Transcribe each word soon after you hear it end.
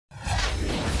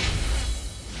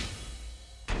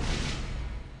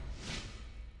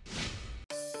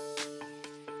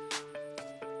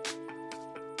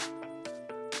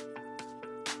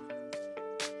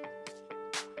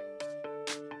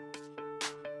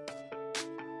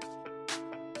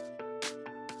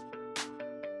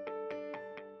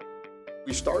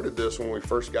We started this when we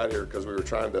first got here because we were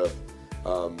trying to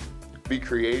be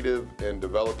creative in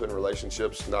developing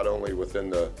relationships, not only within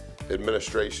the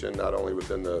administration, not only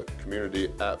within the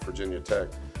community at Virginia Tech,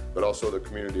 but also the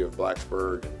community of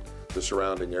Blacksburg and the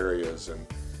surrounding areas. And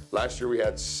last year we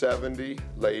had 70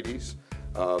 ladies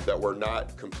that were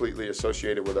not completely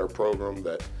associated with our program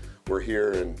that were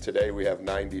here, and today we have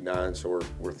 99, so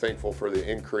we're thankful for the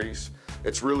increase.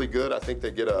 It's really good. I think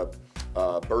they get a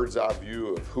bird's eye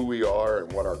view of who we are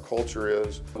and what our culture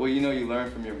is. Well, you know, you learn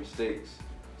from your mistakes.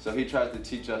 So he tries to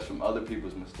teach us from other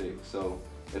people's mistakes. So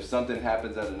if something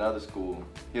happens at another school,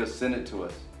 he'll send it to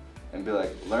us and be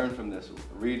like, learn from this,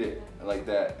 read it like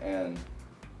that. And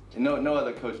no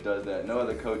other coach does that. No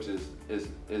other coach is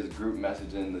group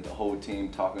messaging the whole team,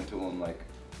 talking to him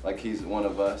like he's one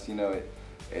of us. You know,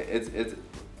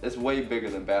 it's way bigger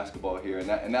than basketball here,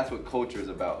 and that's what culture is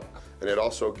about. And it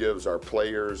also gives our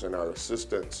players and our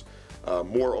assistants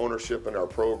more ownership in our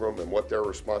program and what their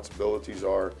responsibilities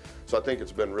are. So I think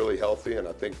it's been really healthy, and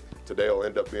I think today will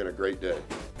end up being a great day.